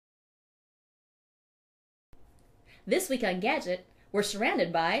This week on Gadget, we're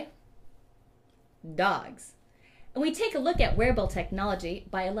surrounded by dogs. And we take a look at Wearable Technology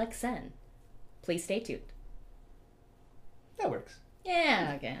by ElekSen. Please stay tuned. That works.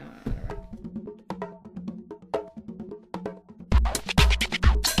 Yeah, okay.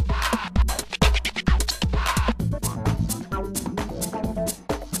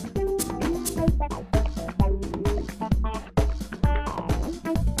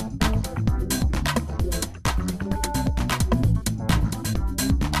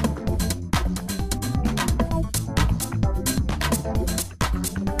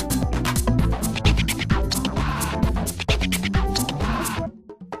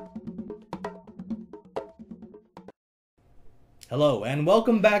 Hello, and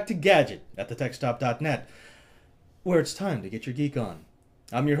welcome back to Gadget at thetechstop.net, where it's time to get your geek on.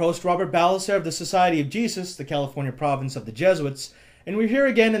 I'm your host, Robert Ballecer of the Society of Jesus, the California province of the Jesuits, and we're here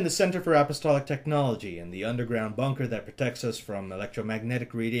again in the Center for Apostolic Technology, in the underground bunker that protects us from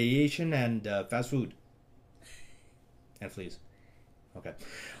electromagnetic radiation and fast food. And fleas. Okay.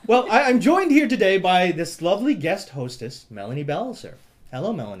 Well, I'm joined here today by this lovely guest hostess, Melanie Ballecer.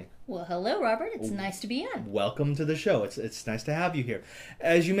 Hello, Melanie. Well, hello, Robert. It's nice to be on. Welcome to the show. It's nice to have you here.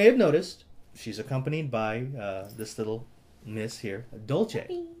 As you may have noticed, she's accompanied by this little miss here, Dolce.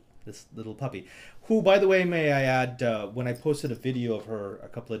 Puppy. This little puppy. Who, by the way, may I add, when I posted a video of her a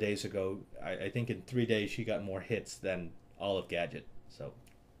couple of days ago, I think in 3 days she got more hits than all of Gadget. So,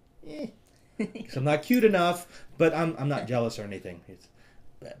 because I'm not cute enough, but I'm not jealous or anything. It's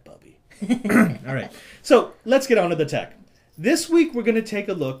a bad puppy. All right. So, let's get on to the tech. This week, we're going to take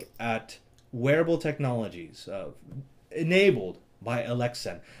a look at wearable technologies enabled by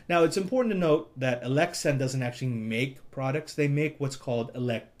ElekSen. Now, it's important to note that ElekSen doesn't actually make products. They make what's called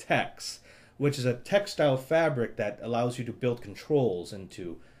ElekTex, which is a textile fabric that allows you to build controls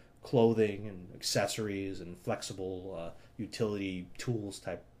into clothing and accessories and flexible utility tools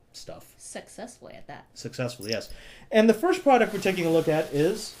type stuff. Successfully at that. Successfully, yes. And the first product we're taking a look at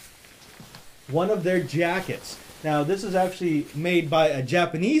is one of their jackets. Now, this is actually made by a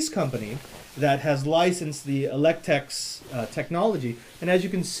Japanese company that has licensed the ElekTex technology. And as you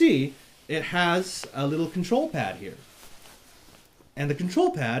can see, it has a little control pad here. And the control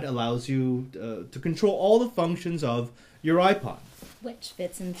pad allows you to control all the functions of your iPod. Which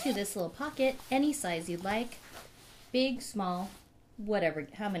fits into this little pocket, any size you'd like. Big, small, whatever,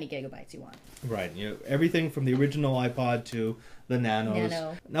 how many gigabytes you want. Right. You know, everything from the original iPod to the Nanos.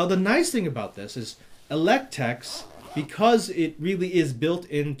 Nano. Now, the nice thing about this is ElekTex, because it really is built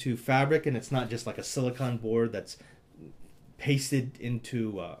into fabric and it's not just like a silicone board that's pasted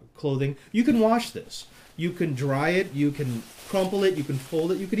into clothing, you can wash this. You can dry it, you can crumple it, you can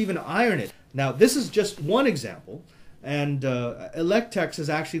fold it, you can even iron it. Now, this is just one example, and ElekTex has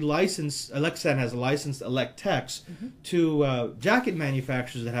actually licensed, ElekSen has licensed ElekTex to jacket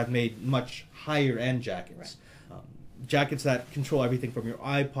manufacturers that have made much higher end jackets. Right. Jackets that control everything from your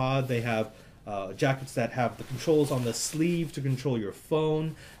iPod. They have jackets that have the controls on the sleeve to control your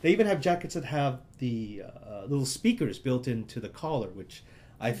phone. They even have jackets that have the little speakers built into the collar, which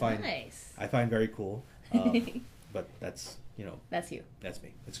I find Nice. I find very cool. But that's, you know, That's you. that's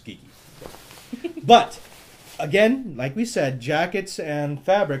me. It's geeky. But again, like we said, jackets and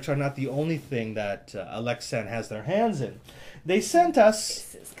fabrics are not the only thing that ElekSen has their hands in. They sent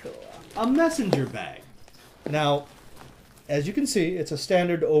us This is cool. a messenger bag. Now, as you can see, it's a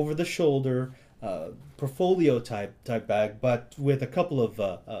standard over-the-shoulder portfolio type bag, but with a couple of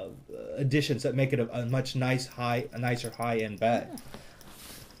additions that make it a much nicer high-end bag. Yeah.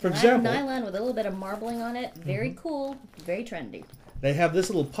 For Black example, nylon with a little bit of marbling on it. Very cool. Very trendy. they have this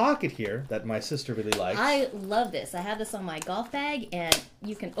little pocket here that my sister really likes. I love this. I have this on my golf bag, and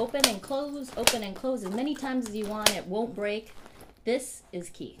you can open and close as many times as you want. It won't break. This is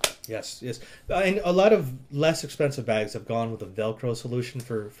key. Yes. And a lot of less expensive bags have gone with a Velcro solution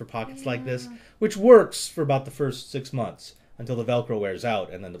for pockets like this, which works for about the first 6 months until the Velcro wears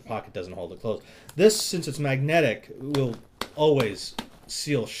out and then the pocket doesn't hold it closed. This, since it's magnetic, will always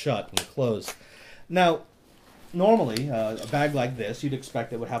seal shut and close. Now, normally, a bag like this, you'd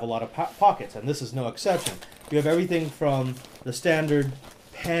expect it would have a lot of pockets, and this is no exception. You have everything from the standard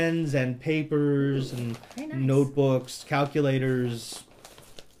pens and papers and notebooks, calculators,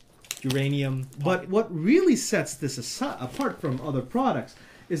 uranium. But what really sets this apart from other products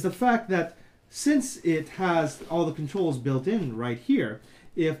is the fact that since it has all the controls built in right here,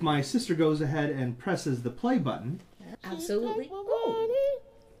 if my sister goes ahead and presses the play button, Absolutely.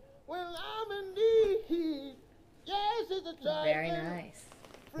 Very nice.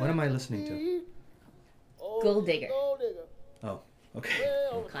 what am I listening to? Gold Digger. Oh, okay.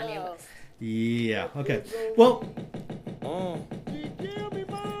 Kanye West. Yeah, okay. Well, Now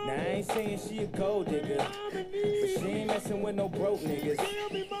I ain't saying she a gold digger, but she ain't messing with no broke niggas. Now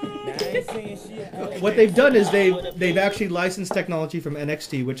I ain't saying she a gold What they've done is they've actually licensed technology from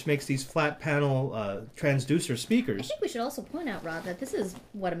NXT, which makes these flat panel transducer I speakers. think we should also point out, Rob, that this is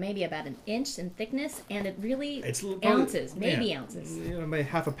maybe about an inch in thickness, and it really It's ounces, maybe yeah, ounces. Maybe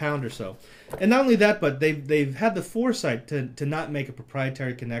half a pound or so. And not only that, but they've had the foresight to not make a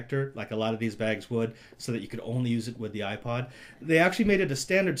proprietary connector like a lot of these bags would, so that you could only use it with the iPod. They actually made it a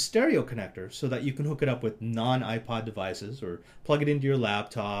standard stereo connector so that you can hook it up with non-iPod devices or plug it into your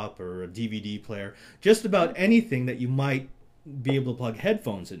laptop or a DVD player, just about anything that you might be able to plug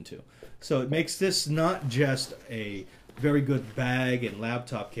headphones into. So it makes this not just a very good bag and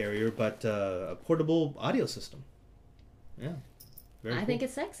laptop carrier, but a portable audio system. Yeah. Very I cool. think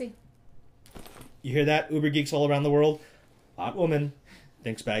it's sexy. You hear that, Uber geeks all around the world? Hot woman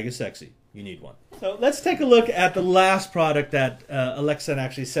thinks bag is sexy. You need one. So let's take a look at the last product that ElekSen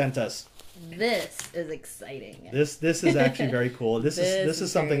actually sent us. This is exciting. This is actually very cool. This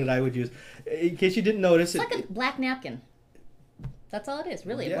is something that I would use. In case you didn't notice, It's like a black napkin. That's all it is,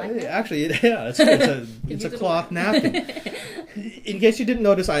 really. yeah, a black napkin. actually, it's a cloth napkin. In case you didn't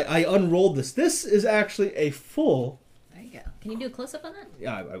notice, I unrolled this. This is actually a full. There you go. Can you do a close up on that?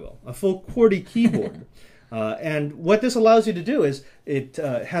 Yeah, I will. A full QWERTY keyboard. And what this allows you to do is it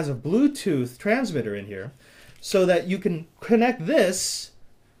has a Bluetooth transmitter in here so that you can connect this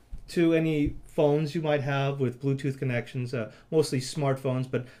to any phones you might have with Bluetooth connections, mostly smartphones,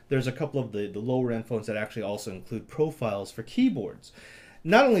 but there's a couple of the lower end phones that actually also include profiles for keyboards.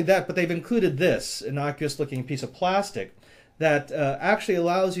 Not only that, but they've included this innocuous looking piece of plastic that actually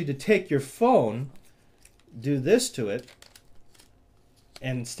allows you to take your phone, do this to it,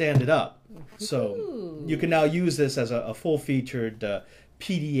 and stand it up. So you can now use this as a full-featured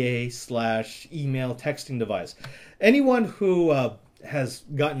PDA/email texting device. Anyone who has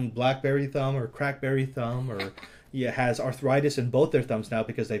gotten BlackBerry thumb or Crackberry thumb or has arthritis in both their thumbs now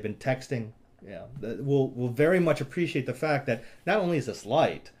because they've been texting, will very much appreciate the fact that not only is this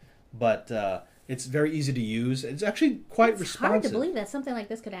light, but it's very easy to use. It's actually quite responsive. Hard to believe that something like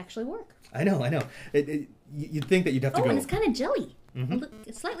this could actually work. I know. You'd think that you'd have to go. Oh, and it's kind of jelly. Mm-hmm.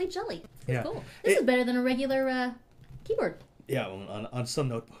 It's slightly jelly. It's Yeah. cool. This is better than a regular keyboard. Yeah, on some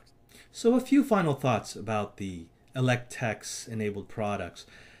notebooks. So a few final thoughts about the ElekTex enabled products.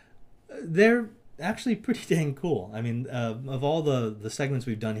 They're actually pretty dang cool. I mean, of all the segments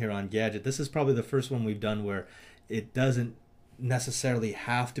we've done here on Gadget, this is probably the first one we've done where it doesn't necessarily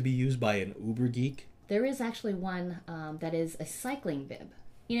have to be used by an uber geek. There is actually one that is a cycling bib.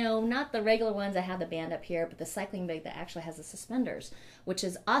 You know, not the regular ones that have the band up here, but the cycling bib that actually has the suspenders, which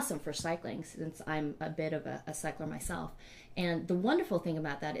is awesome for cycling since I'm a bit of a cycler myself. And the wonderful thing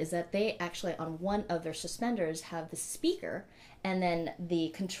about that is that they actually, on one of their suspenders, have the speaker and then the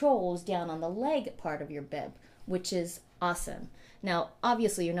controls down on the leg part of your bib, which is awesome. Now,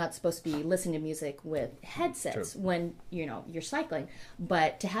 obviously, you're not supposed to be listening to music with headsets when you're cycling,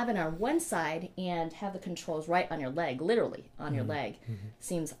 but to have it on one side and have the controls right on your leg, literally on your leg,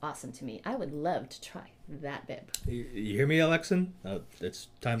 seems awesome to me. I would love to try that bib. You hear me, ElekSen? It's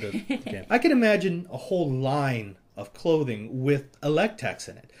time to. I can imagine a whole line of clothing with ElekTex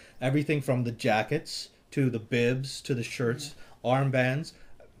in it. Everything from the jackets to the bibs to the shirts, armbands,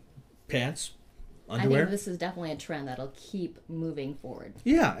 pants. Underwear. I think this is definitely a trend that'll keep moving forward.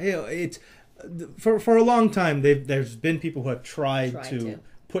 Yeah, it's for a long time. There's been people who have tried to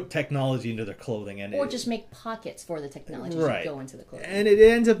put technology into their clothing, or just make pockets for the technology to go into the clothing, and it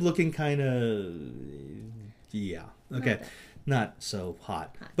ends up looking kind of not so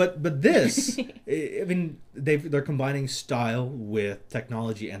hot. But this, I mean, they're combining style with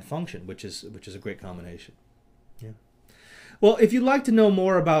technology and function, which is a great combination. Yeah. Well, if you'd like to know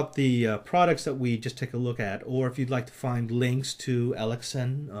more about the products that we just took a look at, or if you'd like to find links to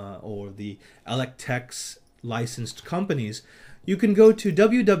ElekSen or the ElekTex licensed companies, you can go to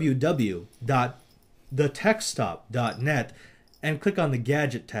www.thetechstop.net and click on the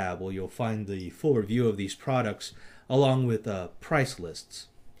Gadget tab, where you'll find the full review of these products along with price lists.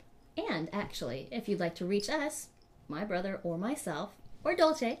 And actually, if you'd like to reach us, my brother or myself, or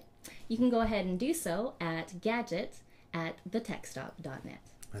Dolce, you can go ahead and do so at gadget@thetechstop.net.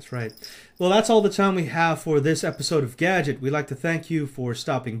 That's right. Well, that's all the time we have for this episode of Gadget. We'd like to thank you for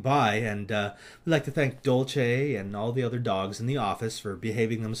stopping by, and we'd like to thank Dolce and all the other dogs in the office for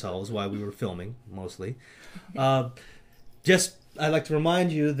behaving themselves while we were filming, mostly. I'd like to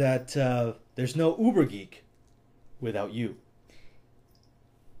remind you that there's no Uber Geek without you.